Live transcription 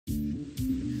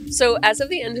So as of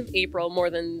the end of April, more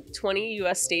than 20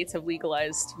 U.S. states have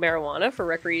legalized marijuana for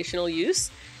recreational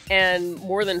use, and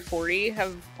more than 40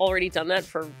 have already done that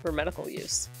for medical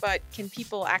use. But can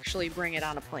people actually bring it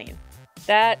on a plane?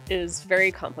 That is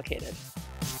very complicated.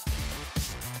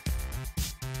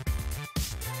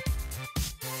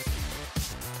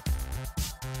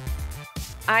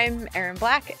 I'm Erin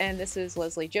Black, and this is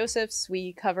Leslie Josephs.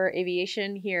 We cover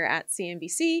aviation here at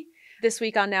CNBC. This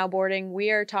week on Now Boarding,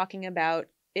 we are talking about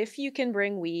if you can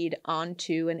bring weed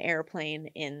onto an airplane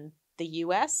in the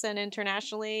U.S. and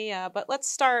internationally. But let's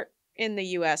start in the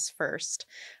U.S. first.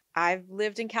 I've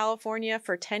lived in California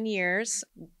for 10 years.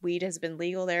 Weed has been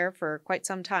legal there for quite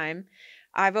some time.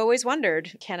 I've always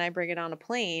wondered, can I bring it on a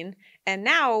plane? And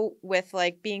now with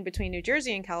being between New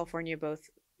Jersey and California, both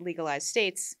legalized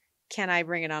states, can I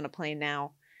bring it on a plane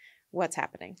now? What's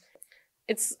happening?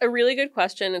 It's a really good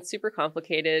question. It's super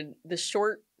complicated. The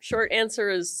short answer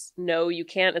is no, you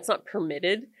can't. It's not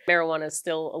permitted. Marijuana is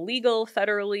still illegal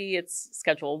federally. It's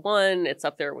Schedule 1. It's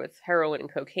up there with heroin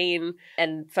and cocaine.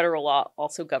 And federal law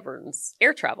also governs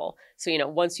air travel. So,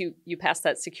 once you pass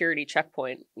that security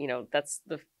checkpoint, that's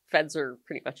the feds are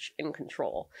pretty much in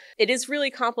control. It is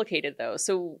really complicated, though.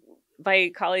 So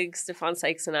my colleague Stefan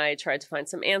Sykes and I tried to find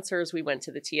some answers. We went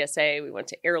to the TSA, we went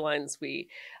to airlines, we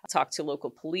talked to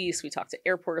local police, we talked to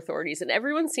airport authorities, and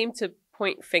everyone seemed to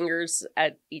point fingers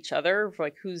at each other for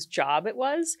whose job it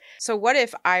was. So what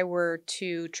if I were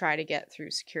to try to get through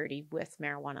security with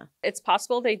marijuana? It's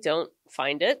possible they don't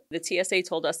find it. The TSA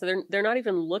told us that they're not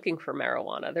even looking for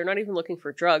marijuana. They're not even looking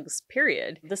for drugs,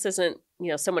 period. This isn't,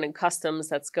 someone in customs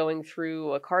that's going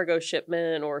through a cargo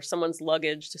shipment or someone's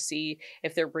luggage to see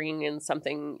if they're bringing in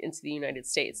something into the United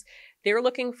States. They're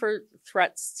looking for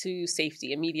threats to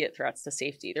safety, immediate threats to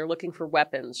safety. They're looking for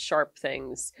weapons, sharp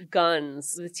things,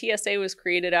 guns. The TSA was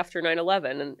created after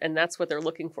 9/11, and that's what they're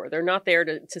looking for. They're not there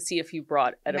to see if you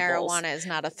brought edibles. Marijuana is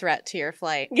not a threat to your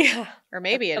flight. Yeah. Or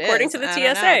maybe it According is. to the I TSA.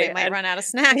 don't know. They might run out of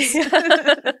snacks.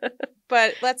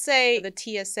 But let's say the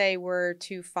TSA were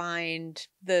to find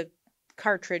the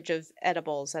cartridge of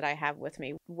edibles that I have with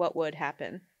me. What would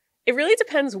happen? It really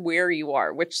depends where you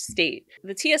are, which state.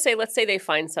 The TSA, let's say they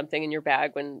find something in your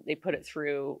bag when they put it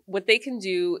through. What they can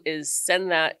do is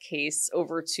send that case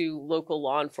over to local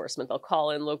law enforcement. They'll call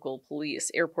in local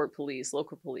police, airport police,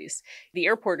 local police. The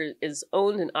airport is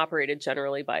owned and operated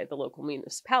generally by the local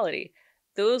municipality.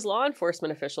 Those law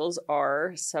enforcement officials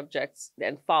are subject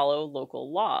and follow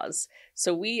local laws.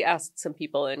 So we asked some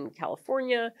people in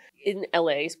California, in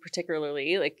LA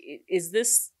particularly, is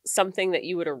this something that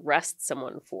you would arrest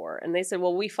someone for? And they said,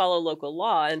 well, we follow local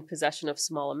law and possession of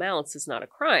small amounts is not a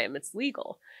crime. It's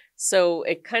legal. So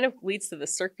it kind of leads to the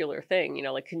circular thing,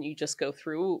 can you just go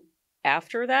through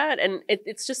after that? And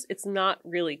it's not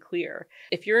really clear.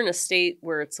 If you're in a state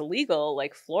where it's illegal,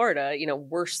 like Florida,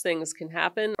 worse things can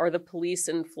happen. Are the police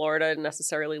in Florida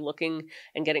necessarily looking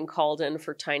and getting called in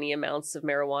for tiny amounts of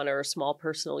marijuana or small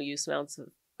personal use amounts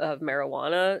of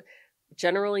marijuana?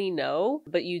 Generally, no,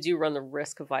 but you do run the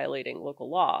risk of violating local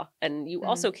law. And you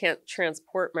also can't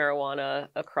transport marijuana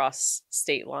across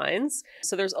state lines.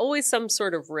 So there's always some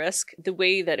sort of risk. The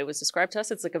way that it was described to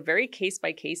us, it's a very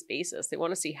case-by-case basis. They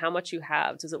want to see how much you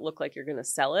have. Does it look like you're going to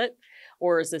sell it?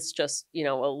 Or is this just,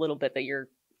 a little bit that you're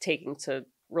taking to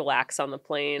relax on the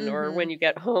plane or when you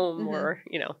get home or,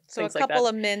 So a things like couple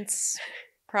that. of mints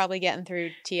probably getting through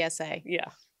TSA.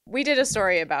 Yeah. We did a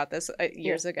story about this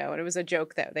years ago, and it was a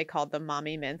joke that they called them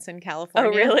mommy mints in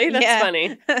California. Oh, really? That's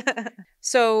funny.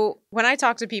 So when I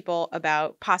talk to people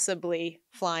about possibly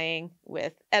flying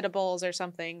with edibles or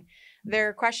something,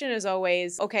 their question is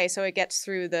always, okay, so it gets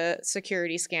through the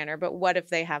security scanner, but what if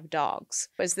they have dogs?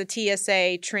 Is the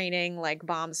TSA training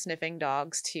bomb sniffing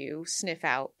dogs to sniff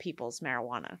out people's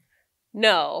marijuana?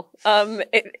 No.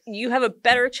 You have a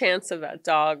better chance of that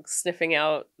dog sniffing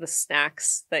out the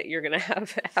snacks that you're going to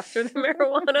have after the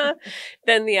marijuana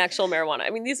than the actual marijuana. I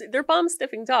mean, they're bomb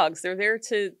sniffing dogs. They're there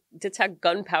to detect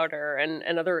gunpowder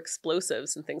and other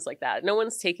explosives and things like that. No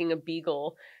one's taking a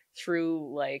beagle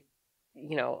through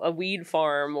a weed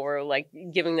farm or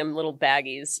giving them little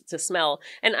baggies to smell.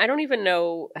 And I don't even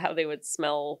know how they would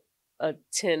smell a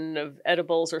tin of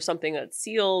edibles or something that's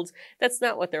sealed. That's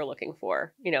not what they're looking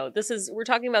for. We're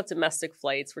talking about domestic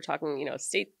flights. We're talking,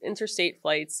 interstate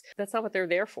flights. That's not what they're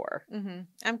there for. Mm-hmm.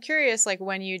 I'm curious,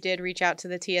 when you did reach out to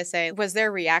the TSA, was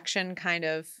their reaction kind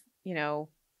of,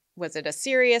 is it a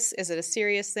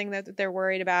serious thing that they're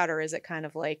worried about? Or is it kind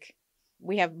of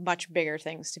we have much bigger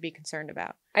things to be concerned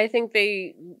about? I think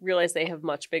they realize they have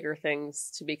much bigger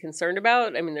things to be concerned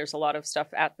about. I mean, there's a lot of stuff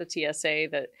at the TSA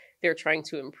that they're trying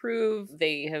to improve.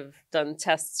 They have done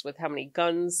tests with how many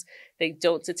guns they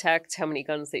don't detect, how many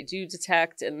guns they do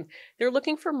detect, and they're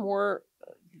looking for more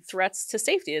threats to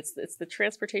safety. It's the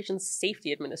Transportation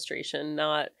Safety Administration,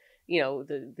 not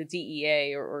the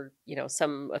DEA or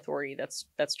some authority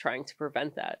that's trying to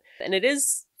prevent that. And it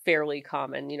is fairly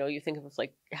common. You think of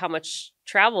like how much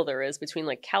travel there is between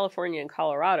like California and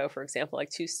Colorado, for example, like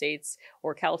two states,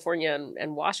 or California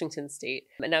and Washington state,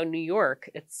 and now New York.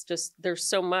 It's just, there's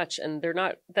so much, and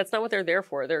that's not what they're there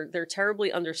for. They're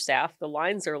terribly understaffed. The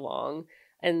lines are long.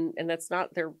 And that's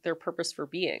not their purpose for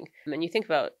being. And you think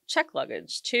about check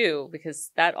luggage too, because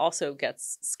that also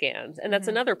gets scanned. And that's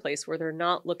another place where they're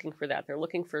not looking for that. They're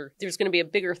looking for, there's going to be a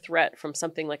bigger threat from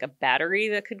something like a battery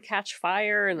that could catch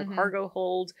fire in the cargo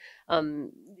hold.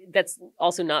 That's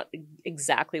also not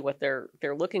exactly what they're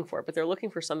looking for, but they're looking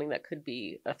for something that could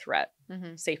be a threat,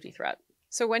 safety threat.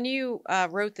 So when you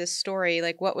wrote this story,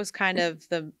 like what was kind of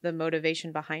the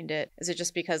motivation behind it? Is it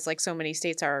just because like so many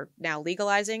states are now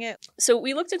legalizing it? So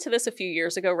we looked into this a few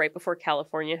years ago, right before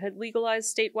California had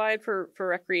legalized statewide for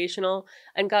recreational,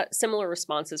 and got similar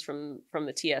responses from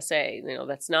the TSA.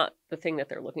 That's not the thing that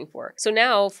they're looking for. So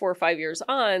now 4 or 5 years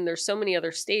on, there's so many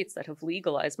other states that have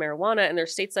legalized marijuana, and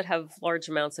there's states that have large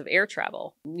amounts of air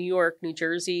travel. New York, New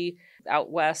Jersey,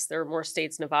 out west, there are more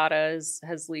states. Nevada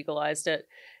has legalized it.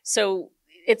 So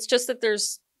it's just that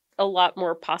there's a lot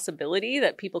more possibility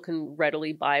that people can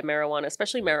readily buy marijuana,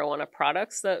 especially marijuana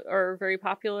products that are very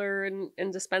popular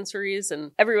in dispensaries.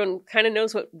 And everyone kind of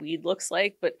knows what weed looks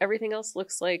like, but everything else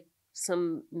looks like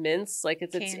some mints. Like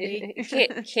it's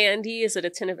candy. Candy. Is it a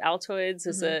tin of Altoids?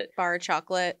 Is it bar of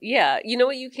chocolate? Yeah. You know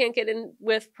what you can't get in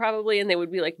with probably? And they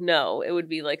would be like, no, it would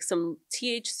be like some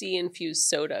THC infused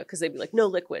soda, because they'd be like, no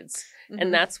liquids.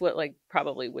 And that's what like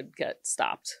probably would get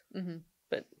stopped.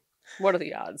 But what are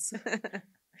the odds?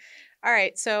 All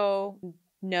right. So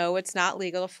no, it's not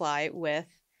legal to fly with,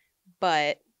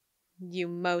 but you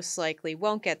most likely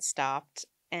won't get stopped.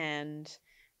 And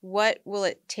what will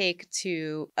it take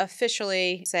to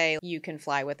officially say you can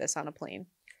fly with this on a plane?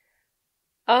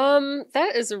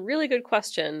 That is a really good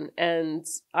question, and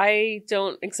I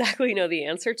don't exactly know the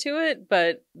answer to it,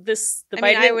 but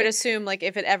I would assume like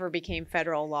if it ever became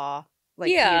federal law, like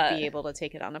you'd be able to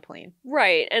take it on a plane.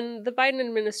 Right. And the Biden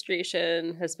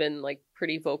administration has been like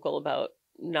pretty vocal about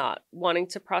not wanting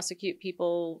to prosecute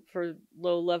people for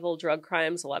low-level drug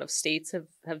crimes. A lot of states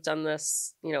have done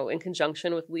this, in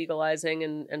conjunction with legalizing,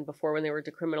 and before, when they were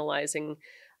decriminalizing,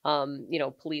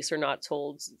 police are not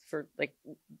told for like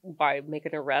by make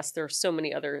an arrest. There are so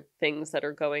many other things that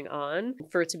are going on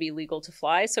for it to be legal to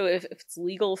fly. So if it's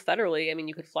legal federally, I mean,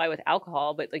 you could fly with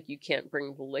alcohol, but like you can't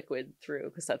bring the liquid through,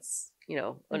 because that's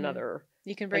another.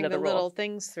 You can bring the little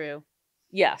things through.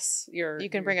 Yes, you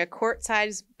can bring a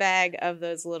quart-sized bag of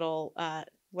those little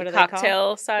what are they called?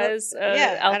 Cocktail size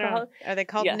alcohol. I don't know. Are they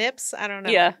called nips? I don't know.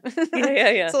 Yeah.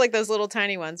 Yeah. So like those little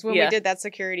tiny ones. When we did that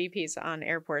security piece on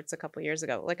airports a couple years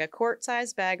ago, like a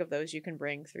quart-sized bag of those you can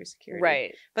bring through security.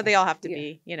 Right. But they all have to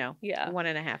be,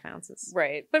 1.5 ounces.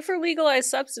 Right. But for legalized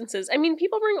substances, I mean,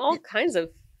 people bring all kinds of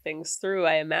things through,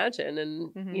 I imagine.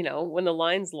 And, when the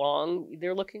line's long,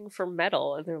 they're looking for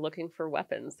metal and they're looking for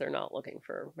weapons. They're not looking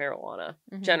for marijuana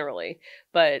generally.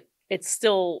 But it's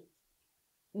still,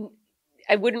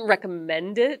 I wouldn't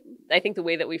recommend it. I think the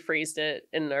way that we phrased it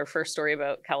in our first story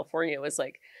about California was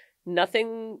like,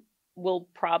 nothing will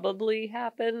probably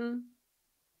happen.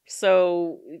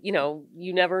 So,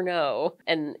 you never know.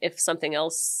 And if something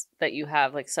else that you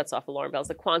have like sets off alarm bells,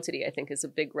 the quantity, I think, is a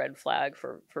big red flag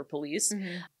for police.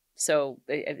 So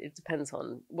it depends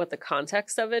on what the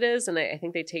context of it is. And I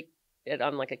think they take it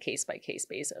on like a case by case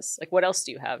basis. Like, what else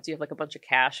do you have? Do you have like a bunch of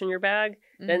cash in your bag?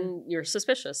 Then you're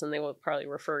suspicious, and they will probably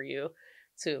refer you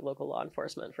to local law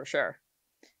enforcement for sure.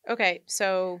 Okay.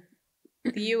 So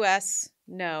the US,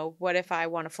 no. What if I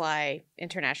want to fly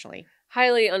internationally?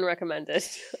 Highly unrecommended.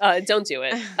 Don't do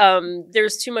it.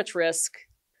 There's too much risk.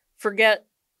 Forget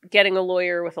getting a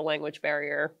lawyer with a language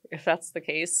barrier, if that's the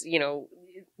case.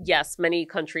 Yes, many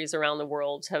countries around the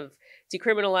world have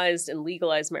decriminalized and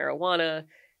legalized marijuana,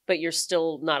 but you're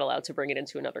still not allowed to bring it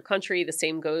into another country. The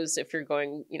same goes if you're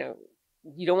going,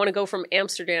 you don't want to go from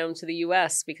Amsterdam to the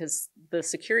US, because the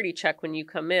security check when you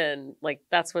come in, like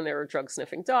that's when there are drug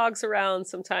sniffing dogs around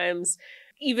sometimes.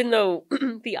 Even though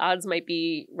the odds might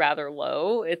be rather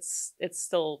low, it's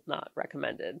still not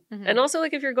recommended. And also,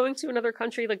 like, if you're going to another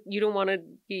country, like, you don't want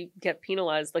to get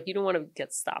penalized. Like, you don't want to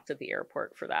get stopped at the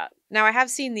airport for that. Now, I have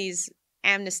seen these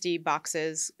amnesty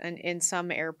boxes in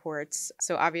some airports.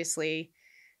 So obviously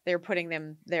they're putting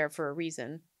them there for a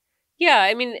reason. Yeah,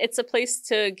 I mean, it's a place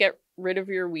to get rid of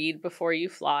your weed before you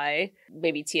fly.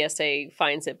 Maybe TSA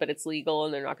finds it, but it's legal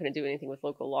and they're not going to do anything with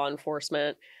local law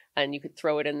enforcement. And you could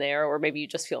throw it in there, or maybe you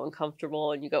just feel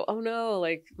uncomfortable and you go, oh no,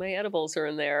 like my edibles are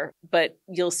in there. But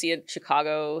you'll see at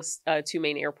Chicago, 2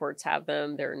 main airports have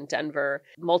them. They're in Denver.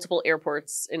 Multiple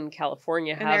airports in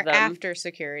California have them. And they're after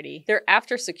security. They're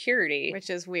after security. Which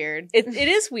is weird. It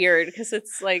is weird because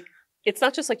it's like, it's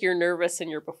not just like you're nervous and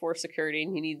you're before security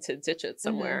and you need to ditch it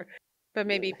somewhere. Mm-hmm. But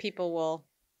maybe people will,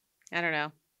 I don't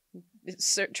know,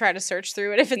 try to search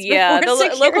through it if it's the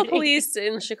security. Local police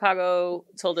in Chicago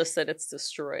told us that it's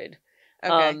destroyed.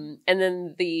 Okay. And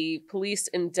then the police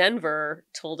in Denver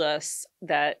told us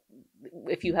that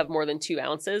if you have more than 2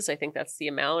 ounces, I think that's the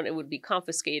amount, it would be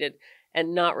confiscated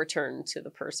and not returned to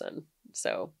the person.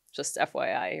 So just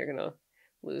FYI, you're going to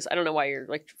lose. I don't know why you're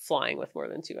like flying with more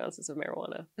than 2 ounces of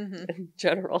marijuana in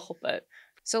general, but...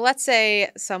 So let's say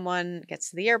someone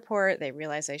gets to the airport, they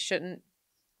realize they shouldn't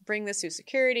bring this to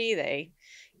security, they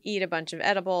eat a bunch of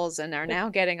edibles and are now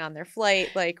getting on their flight.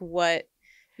 Like what,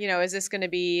 is this going to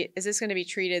be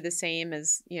treated the same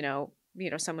as,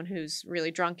 someone who's really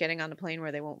drunk getting on the plane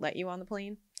where they won't let you on the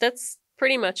plane? That's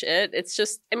pretty much it. It's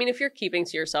just, I mean, if you're keeping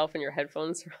to yourself and your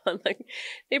headphones are on, like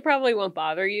they probably won't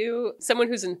bother you. Someone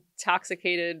who's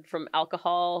intoxicated from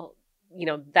alcohol,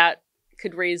 that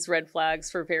could raise red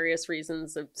flags for various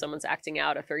reasons. If someone's acting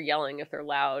out, if they're yelling, if they're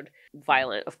loud,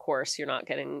 violent, of course, you're not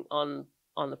getting on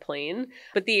the plane.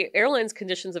 But the airline's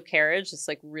conditions of carriage, this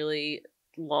like really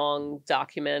long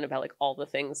document about like all the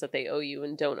things that they owe you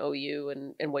and don't owe you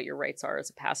and what your rights are as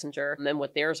a passenger and then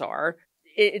what theirs are.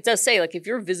 It does say like if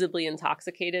you're visibly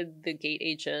intoxicated, the gate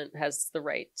agent has the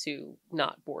right to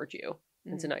not board you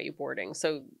and deny you boarding.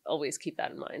 So always keep that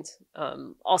in mind.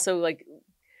 Also, like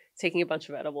taking a bunch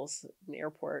of edibles in the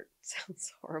airport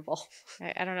sounds horrible.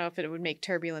 I don't know if it would make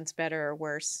turbulence better or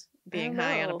worse, being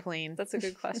high on a plane. That's a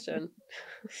good question.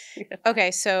 Yeah.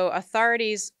 Okay, so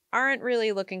authorities aren't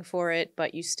really looking for it,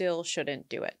 but you still shouldn't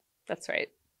do it. That's right.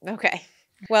 Okay.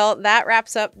 Well, that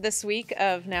wraps up this week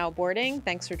of Now Boarding.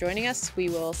 Thanks for joining us. We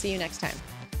will see you next time.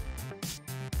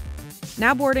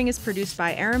 Now Boarding is produced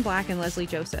by Erin Black and Leslie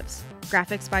Josephs.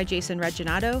 Graphics by Jason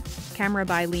Reginato. Camera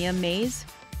by Liam Mays.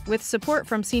 With support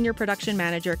from Senior Production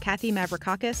Manager Kathy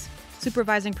Mavrikakis,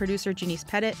 Supervising Producer Jeniece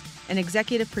Pettitt, and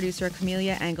Executive Producer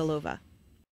Kamelia Angelova.